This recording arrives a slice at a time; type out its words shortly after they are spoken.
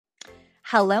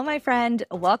Hello, my friend.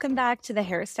 Welcome back to the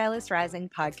Hairstylist Rising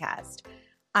podcast.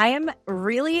 I am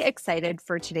really excited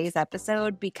for today's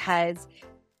episode because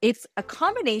it's a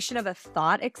combination of a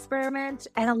thought experiment,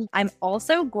 and I'm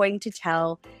also going to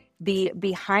tell the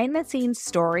behind the scenes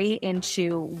story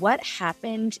into what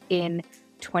happened in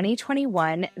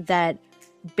 2021 that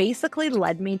basically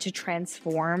led me to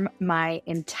transform my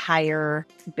entire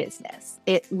business.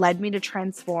 It led me to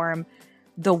transform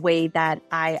the way that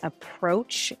I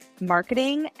approach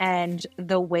marketing and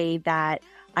the way that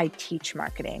I teach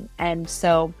marketing. And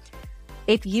so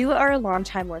if you are a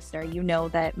longtime listener, you know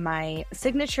that my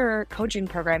signature coaching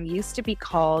program used to be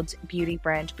called Beauty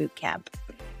Brand Bootcamp.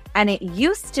 And it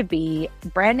used to be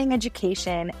branding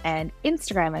education and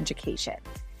Instagram education.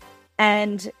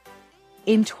 And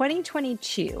in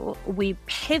 2022, we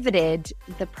pivoted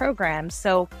the program.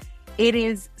 So it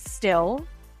is still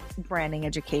branding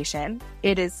education.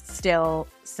 It is still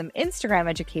some Instagram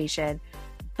education,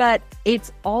 but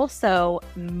it's also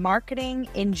marketing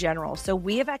in general. So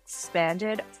we have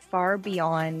expanded far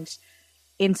beyond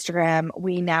Instagram.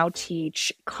 We now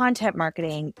teach content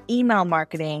marketing, email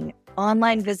marketing,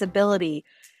 online visibility.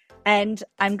 And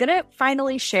I'm going to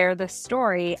finally share the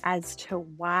story as to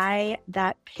why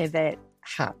that pivot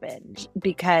happened,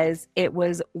 because it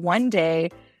was one day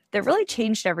that really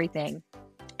changed everything.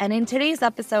 And in today's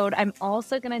episode, I'm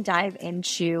also going to dive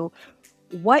into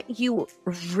what you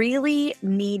really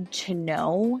need to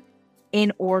know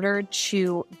in order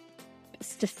to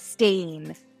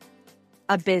sustain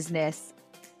a business,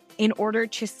 in order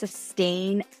to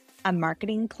sustain a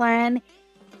marketing plan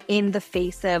in the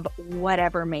face of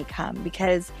whatever may come.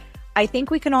 Because I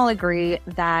think we can all agree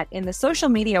that in the social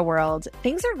media world,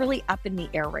 things are really up in the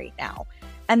air right now.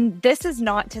 And this is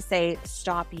not to say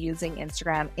stop using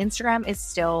Instagram. Instagram is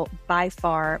still by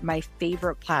far my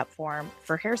favorite platform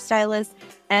for hairstylists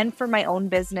and for my own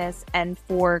business and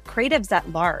for creatives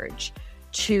at large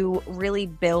to really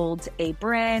build a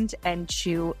brand and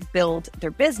to build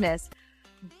their business.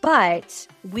 But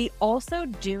we also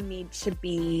do need to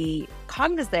be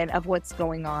cognizant of what's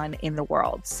going on in the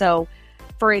world. So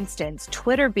for instance,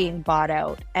 Twitter being bought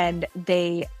out and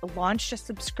they launched a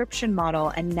subscription model,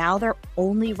 and now they're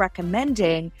only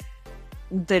recommending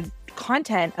the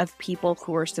content of people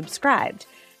who are subscribed.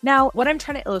 Now, what I'm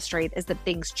trying to illustrate is that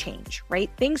things change,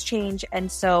 right? Things change.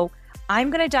 And so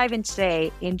I'm going to dive in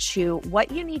today into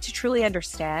what you need to truly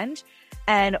understand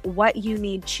and what you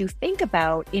need to think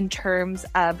about in terms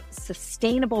of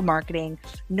sustainable marketing,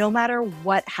 no matter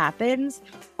what happens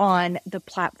on the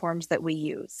platforms that we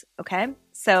use. Okay.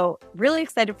 So really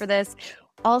excited for this.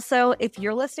 Also, if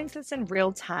you're listening to this in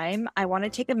real time, I want to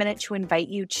take a minute to invite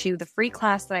you to the free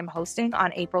class that I'm hosting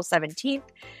on April 17th.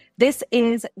 This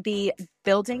is the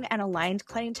Building an Aligned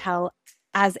Clientele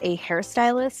as a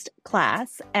Hairstylist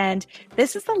class, and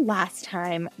this is the last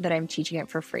time that I'm teaching it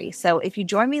for free. So if you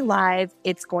join me live,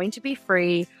 it's going to be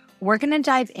free. We're going to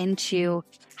dive into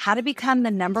how to become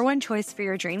the number one choice for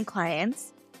your dream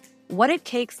clients, what it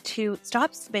takes to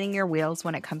stop spinning your wheels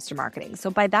when it comes to marketing. So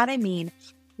by that, I mean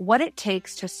what it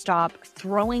takes to stop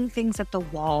throwing things at the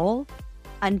wall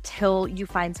until you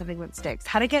find something that sticks,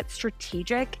 how to get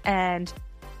strategic and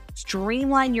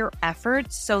streamline your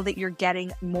efforts so that you're getting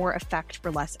more effect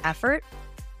for less effort.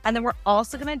 And then we're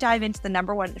also going to dive into the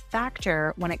number one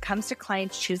factor when it comes to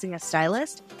clients choosing a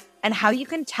stylist and how you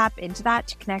can tap into that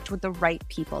to connect with the right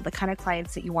people, the kind of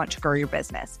clients that you want to grow your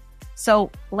business.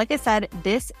 So like I said,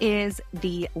 this is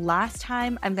the last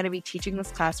time I'm going to be teaching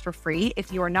this class for free.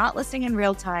 If you are not listening in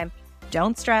real time,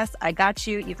 don't stress. I got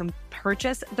you. You can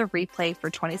purchase the replay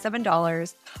for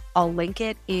 $27. I'll link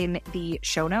it in the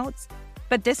show notes.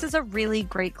 But this is a really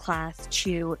great class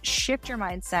to shift your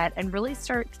mindset and really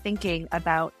start thinking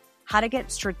about how to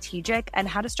get strategic and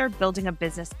how to start building a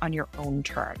business on your own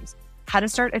terms, how to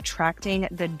start attracting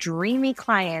the dreamy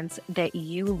clients that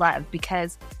you love.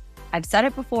 Because I've said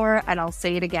it before and I'll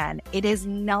say it again, it is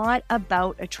not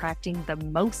about attracting the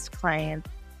most clients.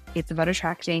 It's about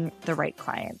attracting the right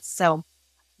clients. So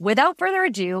without further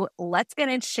ado, let's get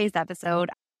into today's episode.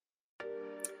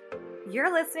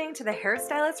 You're listening to the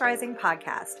Hairstylist Rising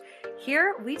podcast.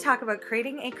 Here, we talk about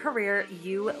creating a career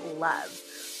you love.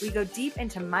 We go deep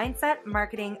into mindset,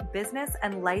 marketing, business,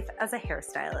 and life as a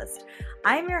hairstylist.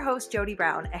 I'm your host, Jody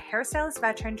Brown, a hairstylist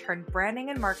veteran turned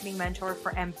branding and marketing mentor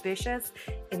for ambitious,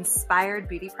 inspired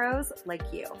beauty pros like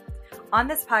you. On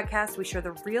this podcast, we share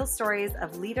the real stories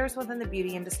of leaders within the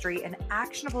beauty industry and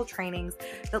actionable trainings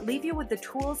that leave you with the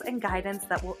tools and guidance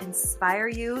that will inspire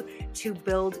you to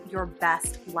build your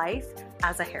best life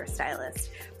as a hairstylist.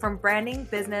 From branding,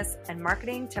 business, and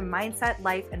marketing to mindset,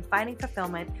 life, and finding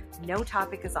fulfillment, no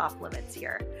topic is off limits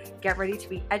here. Get ready to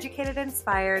be educated and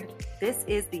inspired. This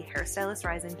is the Hairstylist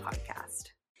Rising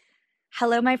podcast.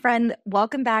 Hello, my friend.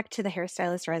 Welcome back to the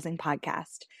Hairstylist Rising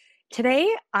podcast.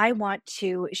 Today, I want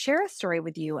to share a story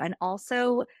with you and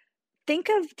also think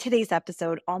of today's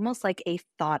episode almost like a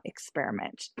thought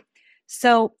experiment.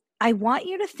 So, I want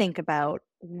you to think about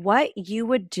what you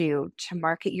would do to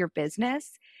market your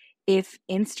business if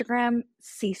Instagram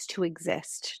ceased to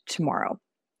exist tomorrow.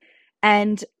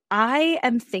 And I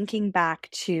am thinking back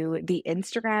to the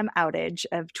Instagram outage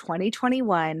of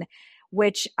 2021,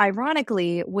 which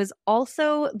ironically was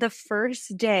also the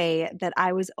first day that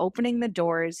I was opening the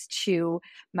doors to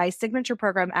my signature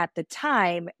program at the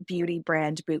time, Beauty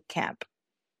Brand Bootcamp.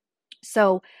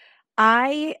 So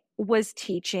I was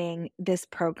teaching this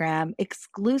program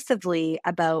exclusively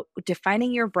about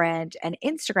defining your brand and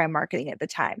Instagram marketing at the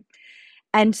time.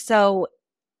 And so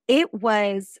it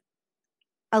was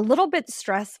a little bit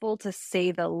stressful, to say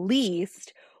the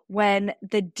least, when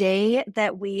the day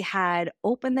that we had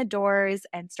opened the doors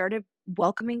and started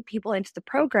welcoming people into the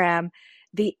program,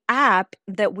 the app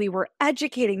that we were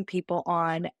educating people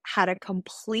on had a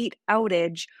complete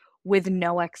outage with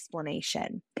no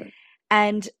explanation.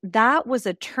 And that was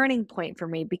a turning point for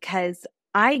me because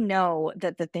I know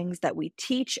that the things that we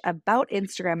teach about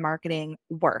Instagram marketing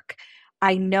work.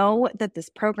 I know that this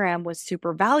program was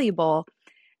super valuable,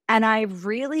 and I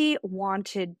really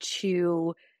wanted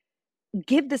to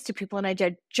give this to people in a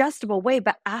digestible way.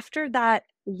 But after that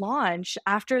launch,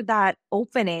 after that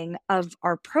opening of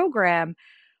our program,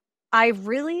 I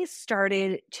really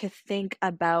started to think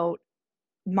about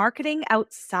marketing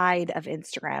outside of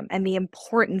Instagram and the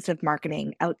importance of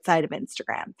marketing outside of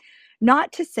Instagram.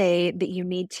 Not to say that you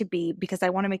need to be, because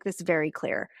I want to make this very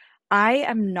clear. I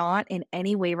am not in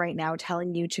any way right now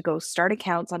telling you to go start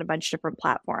accounts on a bunch of different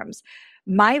platforms.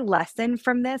 My lesson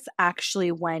from this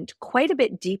actually went quite a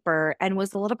bit deeper and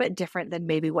was a little bit different than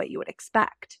maybe what you would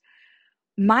expect.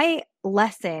 My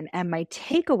lesson and my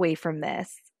takeaway from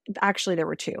this, actually, there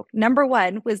were two. Number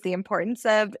one was the importance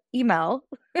of email,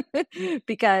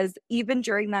 because even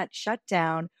during that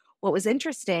shutdown, what was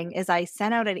interesting is I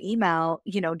sent out an email,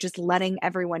 just letting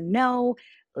everyone know,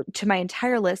 to my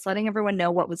entire list, letting everyone know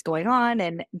what was going on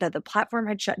and that the platform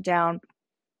had shut down.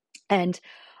 And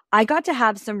I got to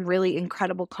have some really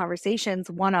incredible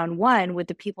conversations one-on-one with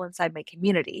the people inside my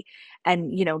community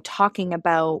and, talking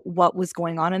about what was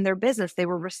going on in their business. They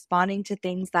were responding to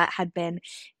things that had been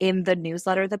in the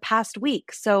newsletter the past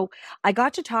week. So I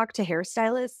got to talk to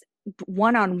hairstylists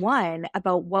one-on-one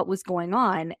about what was going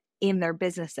on in their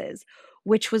businesses,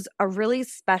 which was a really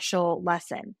special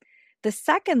lesson. The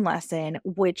second lesson,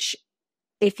 which,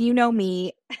 if you know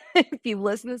me, if you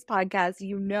listen to this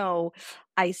podcast,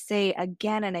 I say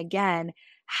again and again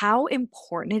how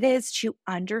important it is to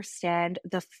understand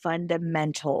the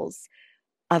fundamentals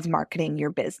of marketing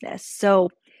your business. So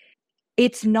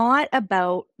it's not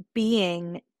about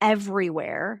being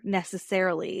everywhere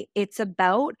necessarily. It's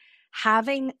about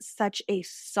having such a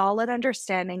solid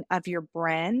understanding of your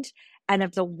brand and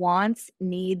of the wants,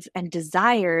 needs, and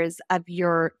desires of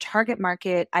your target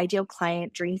market, ideal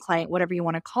client, dream client, whatever you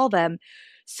want to call them,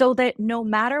 so that no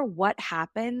matter what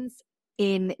happens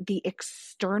in the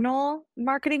external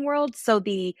marketing world, so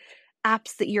the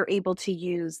apps that you're able to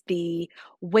use, the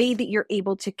way that you're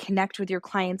able to connect with your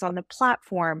clients on the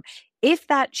platform, if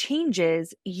that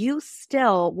changes, you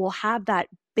still will have that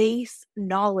base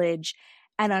knowledge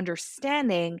and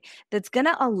understanding that's going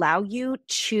to allow you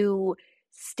to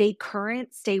stay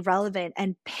current, stay relevant,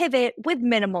 and pivot with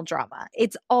minimal drama.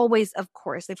 It's always, of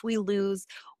course, if we lose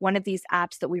one of these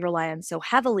apps that we rely on so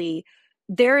heavily,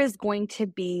 there is going to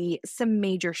be some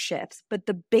major shifts. But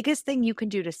the biggest thing you can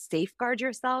do to safeguard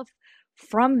yourself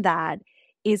from that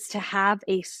is to have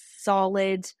a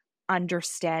solid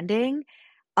understanding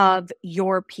of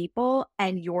your people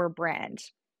and your brand.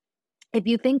 If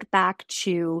you think back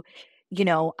to,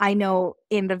 I know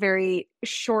in the very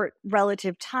short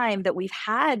relative time that we've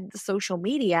had social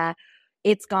media,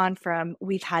 it's gone from,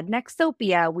 we've had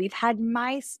Nextopia, we've had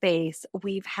MySpace,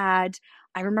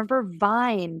 I remember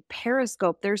Vine,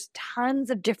 Periscope. There's tons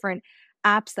of different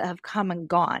apps that have come and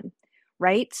gone,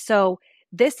 right? So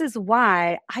this is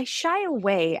why I shy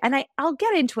away, and I'll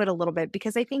get into it a little bit,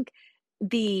 because I think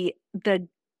the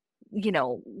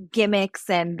gimmicks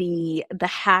and the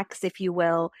hacks, if you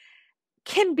will,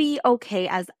 can be okay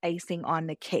as icing on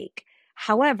the cake.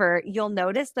 However, you'll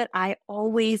notice that I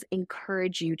always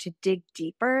encourage you to dig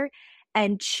deeper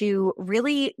and to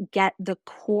really get the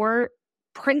core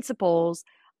principles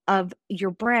of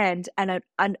your brand and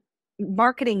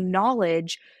marketing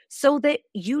knowledge so that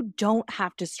you don't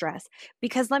have to stress.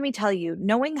 Because let me tell you,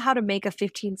 knowing how to make a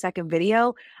 15-second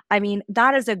video, I mean,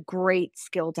 that is a great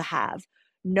skill to have.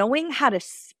 Knowing how to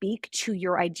speak to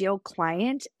your ideal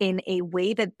client in a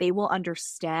way that they will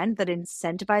understand, that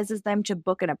incentivizes them to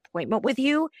book an appointment with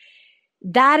you,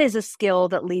 that is a skill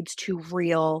that leads to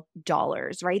real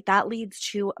dollars, right? That leads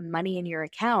to money in your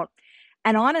account.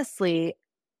 And honestly,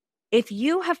 if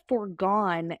you have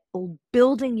foregone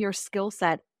building your skill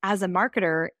set as a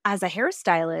marketer, as a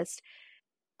hairstylist,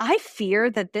 I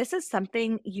fear that this is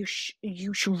something you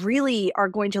really are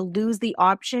going to lose the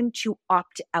option to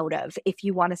opt out of if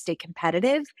you want to stay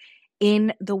competitive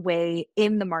in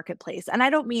the marketplace. And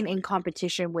I don't mean in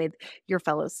competition with your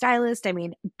fellow stylist. I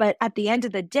mean, but at the end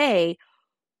of the day,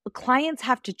 clients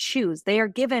have to choose. They are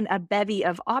given a bevy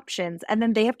of options and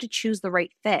then they have to choose the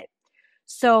right fit.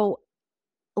 So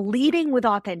leading with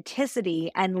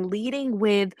authenticity and leading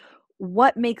with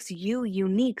what makes you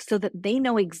unique so that they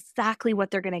know exactly what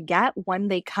they're going to get when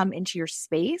they come into your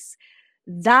space,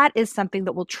 that is something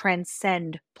that will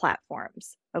transcend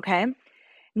platforms. Okay.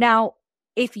 Now,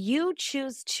 if you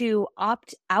choose to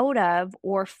opt out of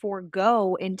or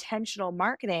forego intentional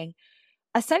marketing,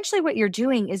 essentially what you're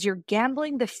doing is you're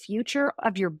gambling the future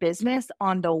of your business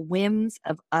on the whims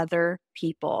of other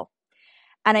people.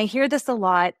 And I hear this a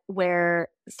lot where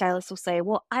stylists will say,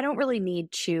 well, I don't really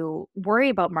need to worry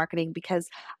about marketing because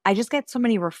I just get so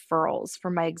many referrals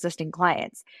from my existing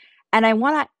clients. And I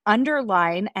want to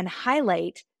underline and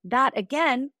highlight that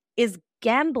again is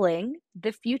gambling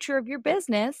the future of your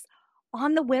business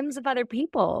on the whims of other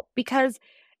people. Because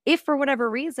if for whatever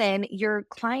reason your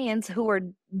clients who are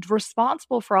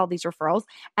responsible for all these referrals,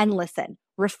 and listen,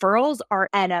 referrals are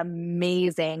an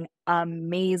amazing,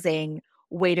 amazing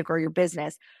way to grow your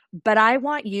business. But I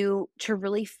want you to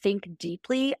really think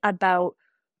deeply about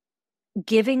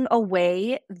giving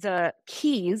away the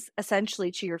keys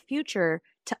essentially to your future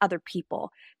to other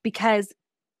people. Because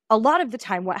a lot of the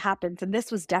time, what happens, and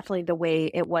this was definitely the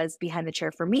way it was behind the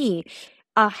chair for me,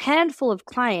 a handful of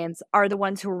clients are the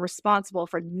ones who are responsible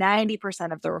for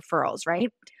 90% of the referrals,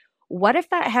 right? What if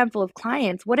that handful of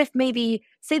clients, what if maybe,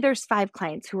 say there's 5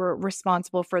 clients who are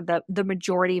responsible for the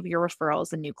majority of your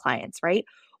referrals and new clients, right?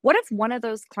 What if one of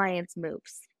those clients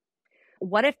moves?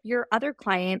 What if your other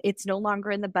client, it's no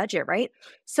longer in the budget, right?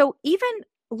 So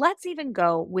let's even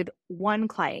go with one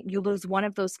client. You lose one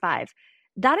of those 5.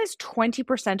 That is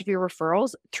 20% of your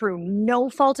referrals through no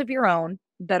fault of your own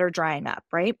that are drying up,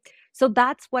 right? So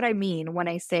that's what I mean when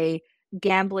I say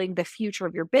gambling the future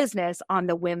of your business on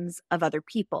the whims of other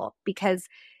people. Because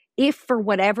if for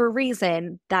whatever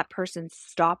reason that person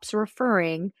stops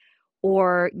referring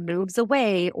or moves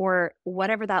away or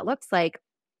whatever that looks like,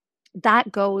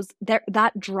 that goes there,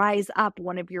 that dries up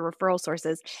one of your referral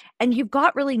sources, and you've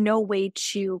got really no way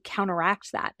to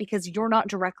counteract that because you're not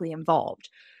directly involved.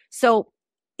 So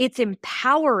it's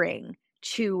empowering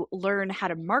to learn how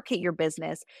to market your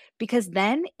business, because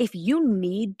then if you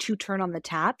need to turn on the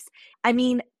taps, I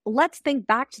mean, let's think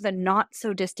back to the not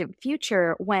so distant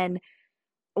future when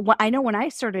I know when I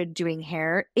started doing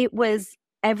hair, it was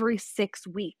every 6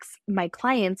 weeks. My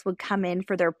clients would come in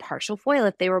for their partial foil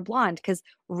if they were blonde, because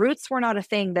roots were not a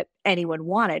thing that anyone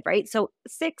wanted, right? So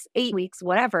 6, 8 weeks,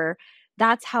 whatever,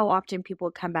 that's how often people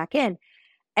would come back in.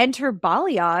 Enter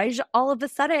balayage. All of a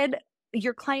sudden,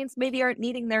 your clients maybe aren't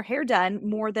needing their hair done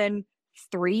more than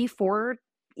 3, 4,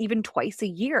 even twice a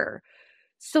year.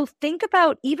 So think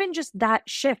about even just that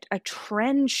shift, a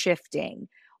trend shifting.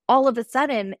 All of a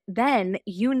sudden, then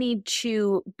you need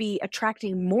to be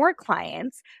attracting more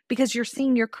clients because you're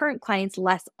seeing your current clients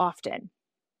less often.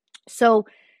 So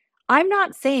I'm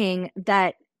not saying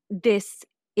that this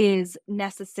is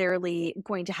necessarily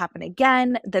going to happen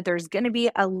again, that there's going to be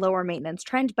a lower maintenance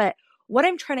trend. But what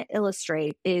I'm trying to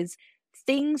illustrate is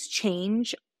things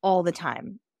change all the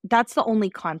time. That's the only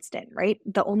constant, right?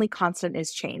 The only constant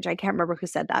is change. I can't remember who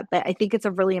said that, but I think it's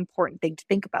a really important thing to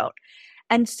think about.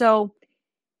 And so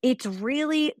it's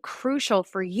really crucial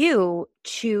for you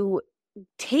to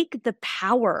take the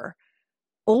power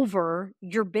over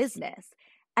your business.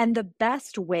 And the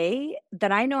best way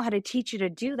that I know how to teach you to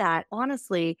do that,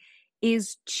 honestly,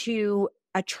 is to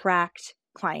attract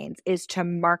clients, is to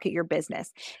market your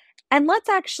business. And let's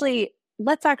actually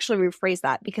rephrase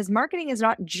that, because marketing is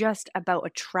not just about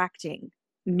attracting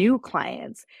new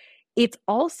clients. It's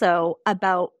also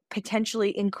about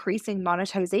potentially increasing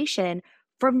monetization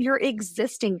from your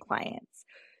existing clients.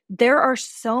 There are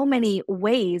so many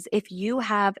ways. If you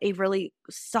have a really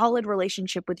solid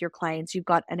relationship with your clients, you've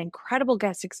got an incredible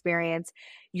guest experience,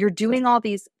 you're doing all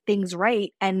these things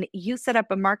right, and you set up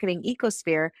a marketing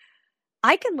ecosphere,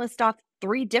 I can list off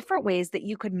 3 different ways that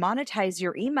you could monetize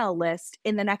your email list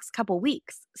in the next couple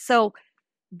weeks. So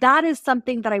that is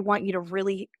something that I want you to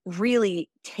really, really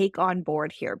take on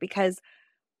board here, because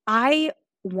I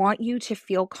want you to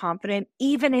feel confident,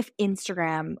 even if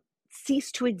Instagram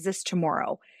ceased to exist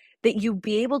tomorrow, that you'd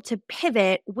be able to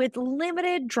pivot with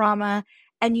limited drama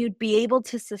and you'd be able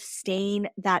to sustain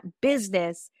that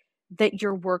business that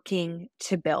you're working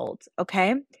to build.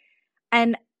 Okay.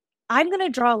 And I'm going to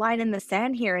draw a line in the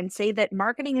sand here and say that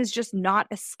marketing is just not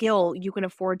a skill you can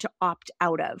afford to opt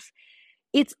out of.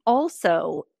 It's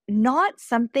also not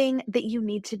something that you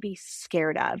need to be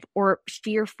scared of or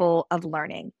fearful of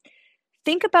learning.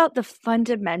 Think about the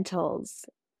fundamentals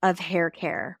of hair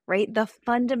care, right? The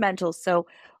fundamentals. So,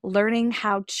 learning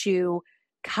how to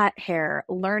cut hair,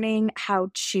 learning how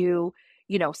to,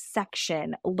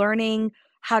 section, learning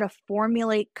how to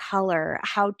formulate color,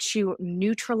 how to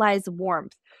neutralize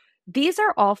warmth. These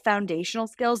are all foundational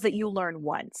skills that you learn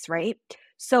once, right?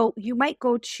 So, you might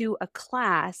go to a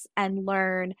class and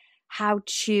learn how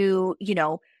to,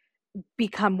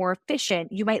 become more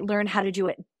efficient. You might learn how to do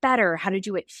it better, how to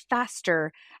do it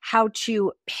faster, how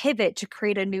to pivot to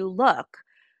create a new look.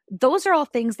 Those are all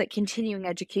things that continuing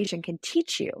education can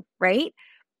teach you, right?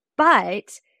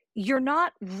 But you're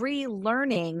not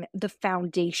relearning the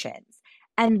foundations.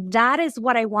 And that is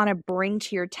what I want to bring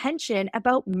to your attention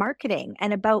about marketing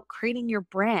and about creating your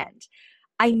brand.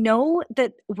 I know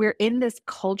that we're in this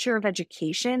culture of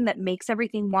education that makes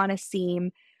everything want to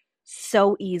seem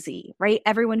so easy, right?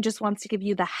 Everyone just wants to give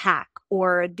you the hack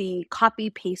or the copy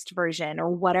paste version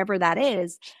or whatever that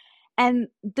is. And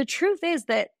the truth is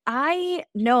that I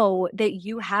know that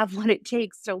you have what it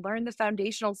takes to learn the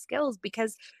foundational skills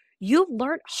because you've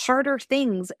learned harder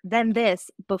things than this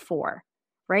before,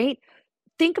 right?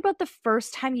 Think about the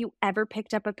first time you ever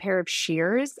picked up a pair of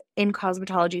shears in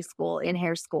cosmetology school, in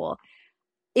hair school.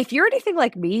 If you're anything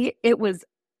like me, it was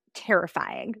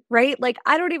terrifying, right? Like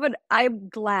I'm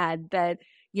glad that,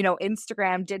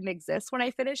 Instagram didn't exist when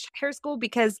I finished hair school,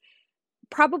 because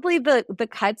probably the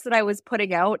cuts that I was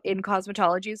putting out in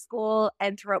cosmetology school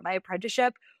and throughout my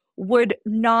apprenticeship would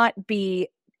not be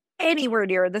anywhere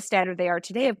near the standard they are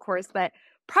today, of course, but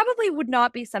probably would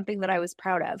not be something that I was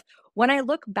proud of. When I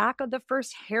look back on the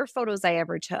first hair photos I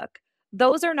ever took,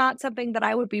 those are not something that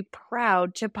I would be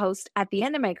proud to post at the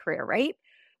end of my career, right?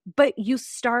 But you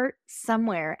start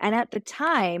somewhere. And at the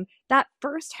time, that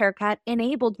first haircut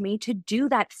enabled me to do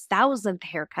that 1,000th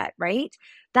haircut, right?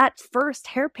 That first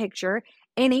hair picture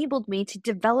enabled me to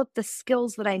develop the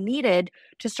skills that I needed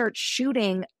to start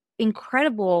shooting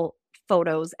incredible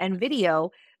photos and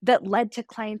video that led to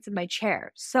clients in my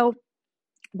chair. So,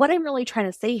 what I'm really trying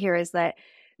to say here is that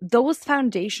those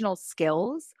foundational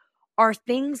skills are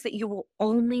things that you will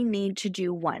only need to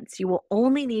do once. You will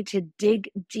only need to dig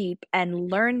deep and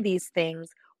learn these things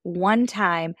one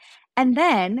time. And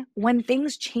then when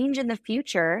things change in the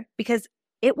future, because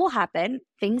it will happen,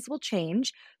 things will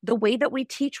change, the way that we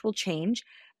teach will change.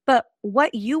 But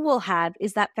what you will have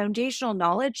is that foundational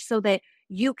knowledge so that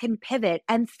you can pivot,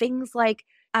 and things like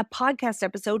a podcast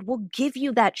episode will give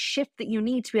you that shift that you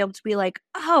need to be able to be like,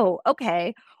 oh,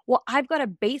 okay, well, I've got a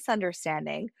base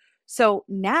understanding. So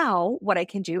now what I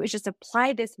can do is just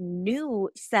apply this new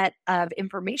set of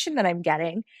information that I'm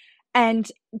getting and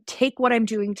take what I'm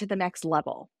doing to the next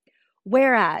level.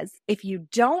 Whereas if you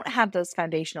don't have those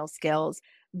foundational skills,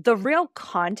 the real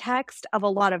context of a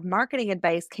lot of marketing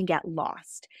advice can get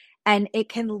lost, and it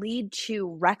can lead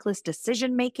to reckless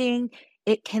decision making.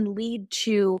 It can lead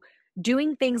to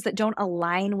doing things that don't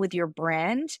align with your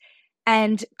brand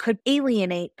and could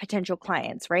alienate potential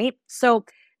clients, right? So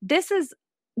this is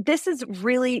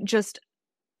really just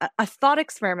a thought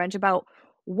experiment about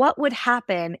what would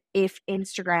happen if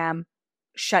Instagram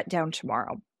shut down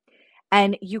tomorrow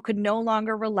and you could no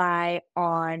longer rely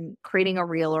on creating a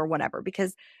reel or whatever.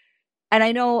 Because, and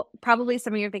I know probably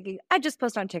some of you are thinking, I just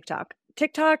post on TikTok.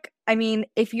 TikTok, I mean,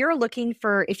 if you're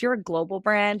a global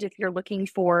brand, if you're looking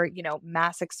for,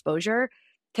 mass exposure,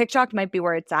 TikTok might be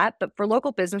where it's at. But for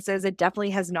local businesses, it definitely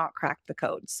has not cracked the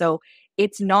code. So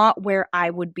it's not where I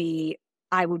would be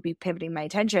pivoting my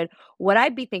attention. What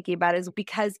I'd be thinking about is,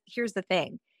 because here's the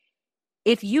thing.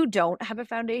 If you don't have a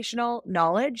foundational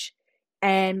knowledge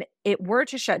and it were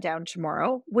to shut down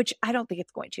tomorrow, which I don't think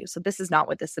it's going to, so this is not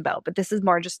what this is about, but this is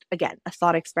more just, again, a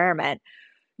thought experiment.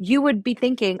 You would be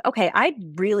thinking, okay, I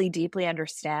really deeply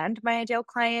understand my ideal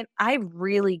client. I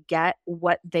really get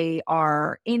what they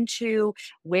are into,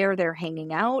 where they're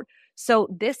hanging out. So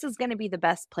this is going to be the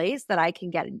best place that I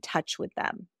can get in touch with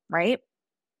them, right?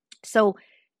 So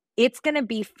it's going to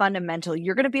be fundamental.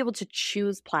 You're going to be able to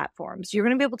choose platforms. You're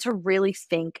going to be able to really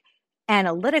think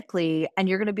analytically, and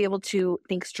you're going to be able to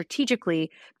think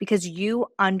strategically because you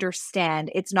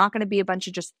understand it's not going to be a bunch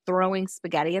of just throwing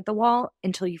spaghetti at the wall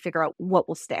until you figure out what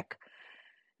will stick.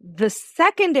 The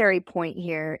secondary point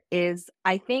here is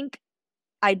I think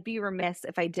I'd be remiss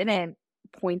if I didn't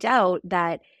point out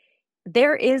that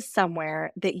there is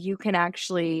somewhere that you can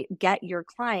actually get your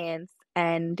clients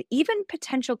and even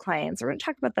potential clients. We're going to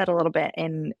talk about that a little bit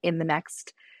in the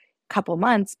next couple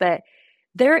months, but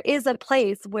there is a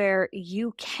place where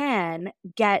you can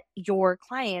get your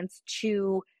clients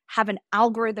to have an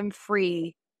algorithm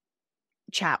free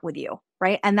chat with you,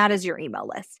 right? And that is your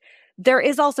email list. There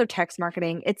is also text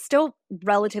marketing. It's still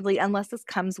relatively, unless this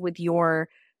comes with your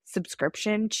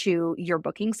subscription to your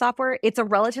booking software, it's a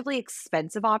relatively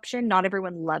expensive option. Not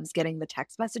everyone loves getting the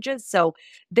text messages. So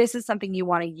this is something you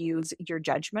want to use your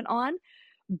judgment on.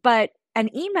 But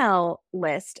an email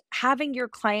list, having your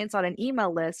clients on an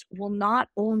email list will not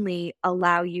only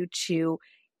allow you to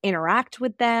interact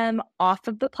with them off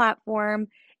of the platform,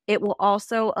 it will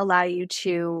also allow you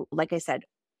to, like I said,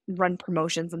 run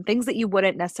promotions and things that you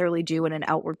wouldn't necessarily do in an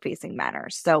outward facing manner.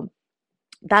 So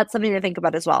that's something to think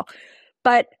about as well.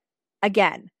 But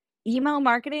again, email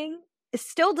marketing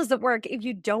still doesn't work if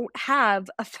you don't have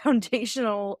a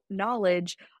foundational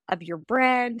knowledge of your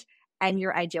brand and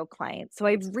your ideal client. So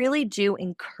I really do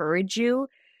encourage you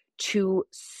to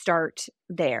start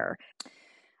there.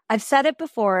 I've said it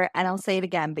before and I'll say it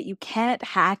again, but you can't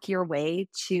hack your way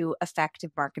to effective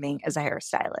marketing as a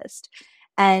hairstylist.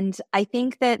 And I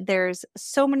think that there's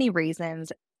so many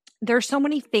reasons. There's so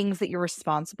many things that you're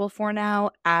responsible for now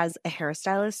as a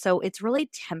hairstylist. So it's really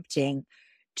tempting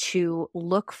to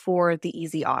look for the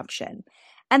easy option.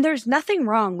 And there's nothing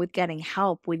wrong with getting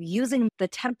help, with using the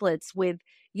templates, with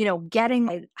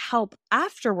getting help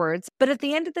afterwards. But at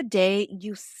the end of the day,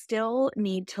 you still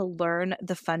need to learn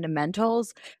the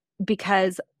fundamentals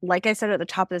because, like I said at the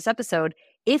top of this episode,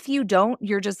 if you don't,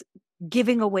 you're just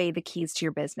giving away the keys to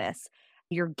your business.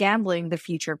 You're gambling the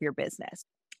future of your business.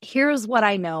 Here's what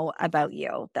I know about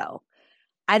you, though.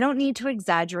 I don't need to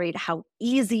exaggerate how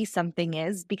easy something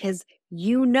is because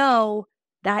you know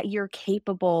that you're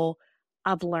capable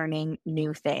of learning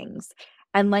new things.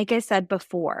 And like I said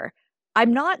before,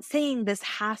 I'm not saying this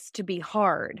has to be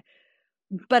hard,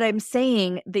 but I'm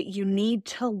saying that you need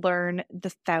to learn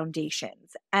the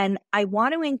foundations. And I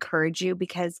want to encourage you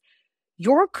because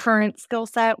your current skill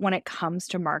set when it comes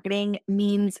to marketing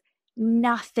means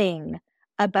nothing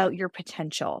about your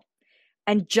potential.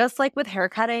 And just like with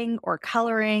haircutting or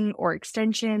coloring or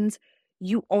extensions,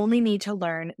 you only need to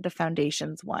learn the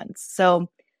foundations once. So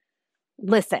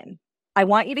listen, I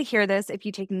want you to hear this. If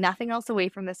you take nothing else away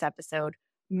from this episode,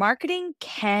 marketing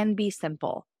can be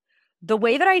simple. The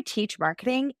way that I teach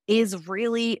marketing is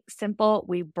really simple.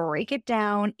 We break it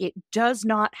down. It does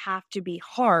not have to be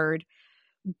hard,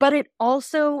 but it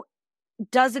also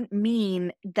doesn't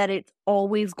mean that it's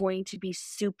always going to be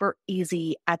super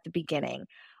easy at the beginning.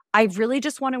 I really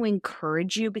just want to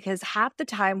encourage you because half the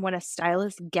time when a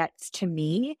stylist gets to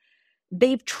me,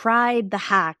 they've tried the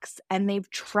hacks and they've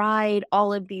tried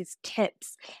all of these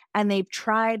tips and they've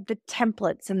tried the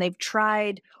templates and they've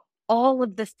tried all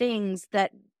of the things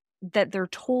that they're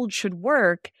told should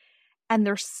work, and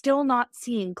they're still not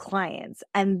seeing clients.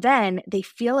 And then they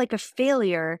feel like a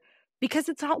failure because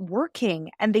it's not working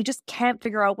and they just can't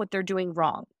figure out what they're doing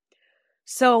wrong.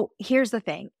 So here's the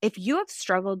thing. If you have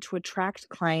struggled to attract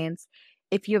clients,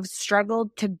 if you have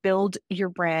struggled to build your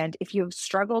brand, if you have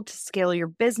struggled to scale your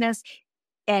business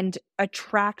and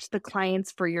attract the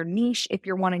clients for your niche, if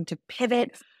you're wanting to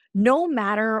pivot, no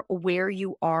matter where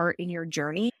you are in your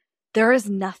journey, there is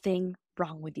nothing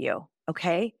wrong with you,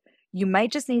 okay? You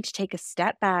might just need to take a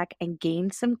step back and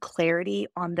gain some clarity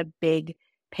on the big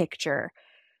picture.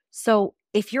 So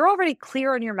if you're already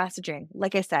clear on your messaging,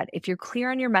 like I said, if you're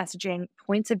clear on your messaging,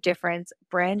 points of difference,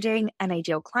 branding, and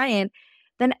ideal client,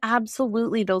 then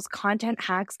absolutely those content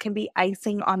hacks can be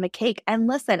icing on the cake. And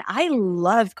listen, I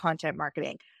love content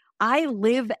marketing. I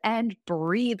live and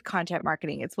breathe content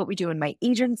marketing. It's what we do in my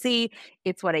agency.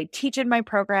 It's what I teach in my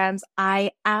programs.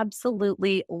 I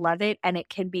absolutely love it, and it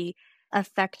can be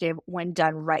effective when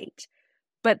done right.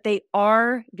 But they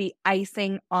are the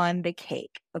icing on the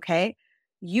cake, okay?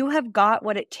 You have got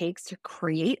what it takes to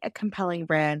create a compelling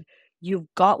brand.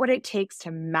 You've got what it takes to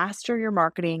master your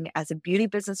marketing as a beauty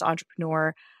business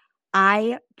entrepreneur.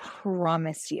 I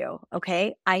promise you,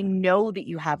 okay? I know that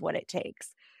you have what it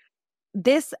takes.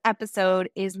 This episode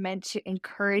is meant to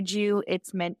encourage you.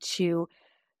 It's meant to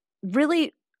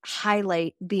really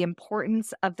highlight the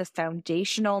importance of the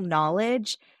foundational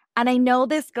knowledge. And I know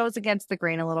this goes against the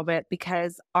grain a little bit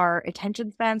because our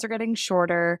attention spans are getting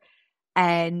shorter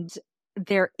and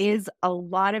there is a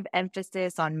lot of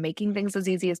emphasis on making things as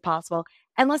easy as possible.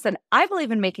 And listen, I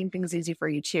believe in making things easy for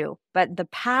you too, but the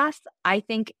path I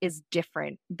think is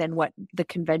different than what the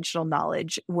conventional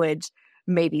knowledge would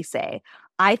maybe say.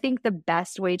 I think the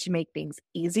best way to make things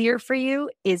easier for you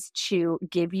is to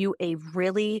give you a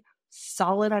really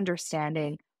solid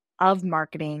understanding of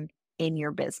marketing in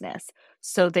your business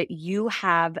so that you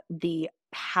have the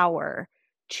power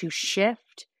to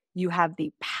shift, you have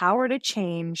the power to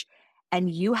change, and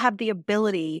you have the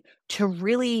ability to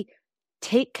really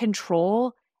take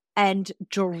control and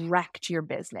direct your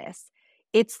business.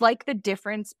 It's like the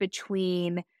difference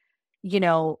between, you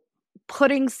know,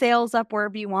 putting sails up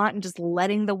wherever you want and just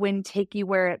letting the wind take you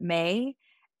where it may,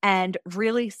 and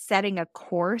really setting a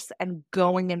course and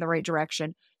going in the right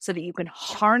direction so that you can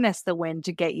harness the wind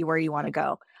to get you where you want to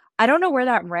go. I don't know where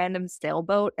that random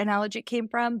sailboat analogy came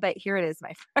from, but here it is,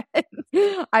 my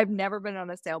friend. I've never been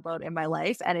on a sailboat in my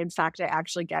life. And in fact, I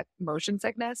actually get motion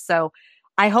sickness. So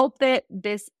I hope that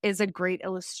this is a great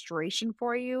illustration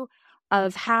for you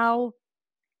of how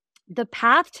the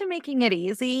path to making it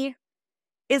easy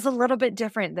is a little bit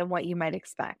different than what you might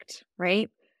expect, right?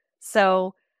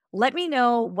 So let me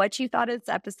know what you thought of this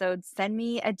episode. Send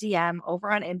me a DM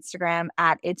over on Instagram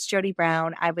at It's Jody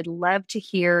Brown. I would love to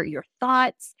hear your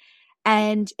thoughts.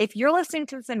 And if you're listening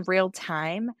to this in real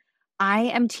time, I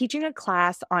am teaching a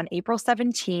class on April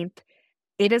 17th.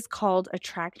 It is called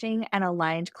Attracting an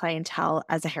Aligned Clientele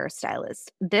as a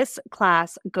Hairstylist. This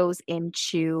class goes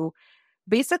into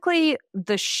basically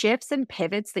the shifts and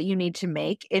pivots that you need to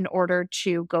make in order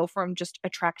to go from just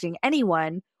attracting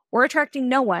anyone or attracting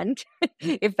no one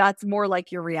if that's more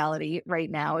like your reality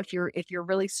right now, if you're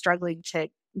really struggling to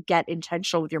get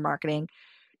intentional with your marketing,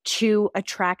 to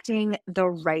attracting the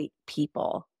right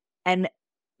people. And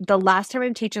the last time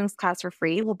I'm teaching this class for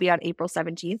free will be on April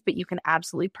 17th, but you can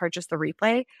absolutely purchase the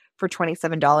replay for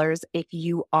 $27 if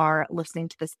you are listening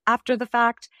to this after the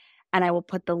fact. And I will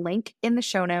put the link in the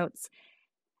show notes.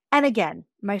 And again,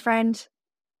 my friend,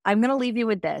 I'm going to leave you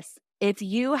with this. If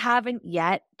you haven't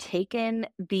yet taken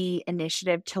the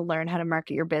initiative to learn how to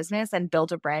market your business and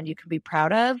build a brand you can be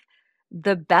proud of,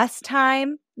 the best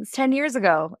time is 10 years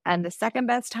ago, and the second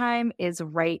best time is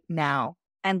right now.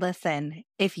 And listen,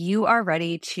 if you are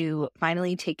ready to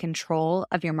finally take control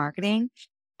of your marketing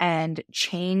and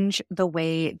change the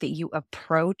way that you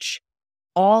approach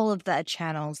all of the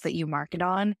channels that you market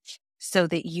on so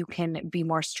that you can be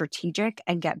more strategic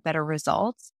and get better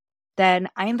results, then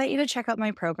I invite you to check out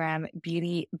my program,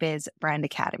 Beauty Biz Brand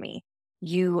Academy.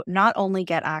 You not only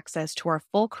get access to our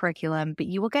full curriculum, but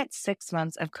you will get 6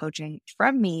 months of coaching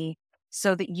from me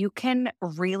so that you can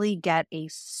really get a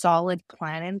solid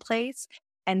plan in place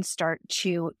and start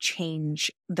to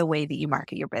change the way that you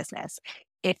market your business.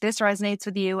 If this resonates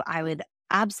with you, I would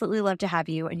absolutely love to have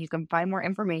you, and you can find more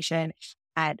information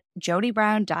at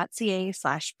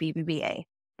jodybrown.ca/BBBA.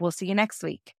 We'll see you next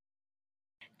week.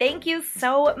 Thank you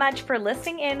so much for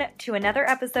listening in to another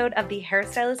episode of the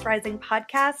Hairstylist Rising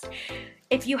podcast.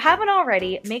 If you haven't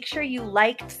already, make sure you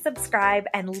like, subscribe,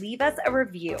 and leave us a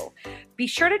review. Be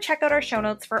sure to check out our show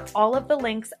notes for all of the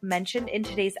links mentioned in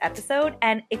today's episode.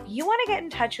 And if you want to get in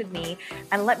touch with me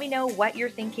and let me know what you're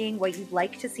thinking, what you'd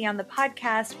like to see on the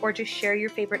podcast, or just share your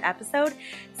favorite episode,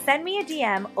 send me a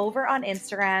DM over on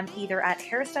Instagram, either at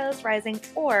Hairstylist Rising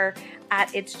or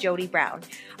at It's Jody Brown.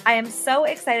 I am so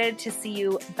excited to see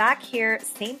you back here,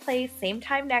 same place, same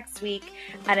time next week.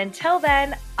 And until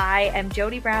then, I am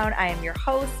Jody Brown. I am your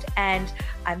host, and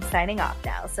I'm signing off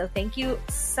now. So thank you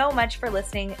so much for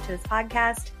listening to this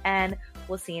podcast, and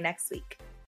we'll see you next week.